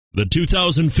The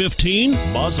 2015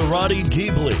 Maserati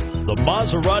Ghibli. The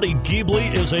Maserati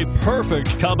Ghibli is a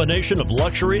perfect combination of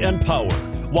luxury and power,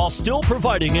 while still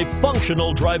providing a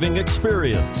functional driving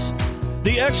experience.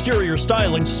 The exterior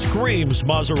styling screams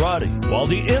Maserati, while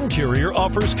the interior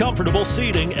offers comfortable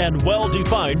seating and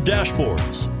well-defined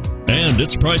dashboards. And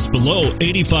it's priced below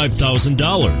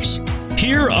 $85,000.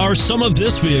 Here are some of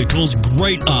this vehicle's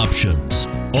great options: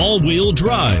 all-wheel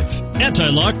drive,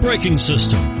 anti-lock braking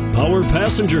system, power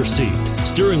passenger seat,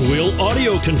 steering wheel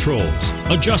audio controls,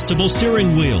 adjustable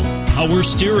steering wheel, power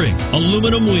steering,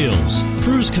 aluminum wheels,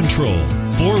 cruise control,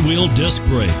 four-wheel disc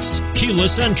brakes,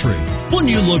 keyless entry. Wouldn't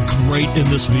you look great in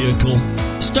this vehicle?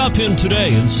 Stop in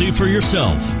today and see for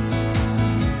yourself.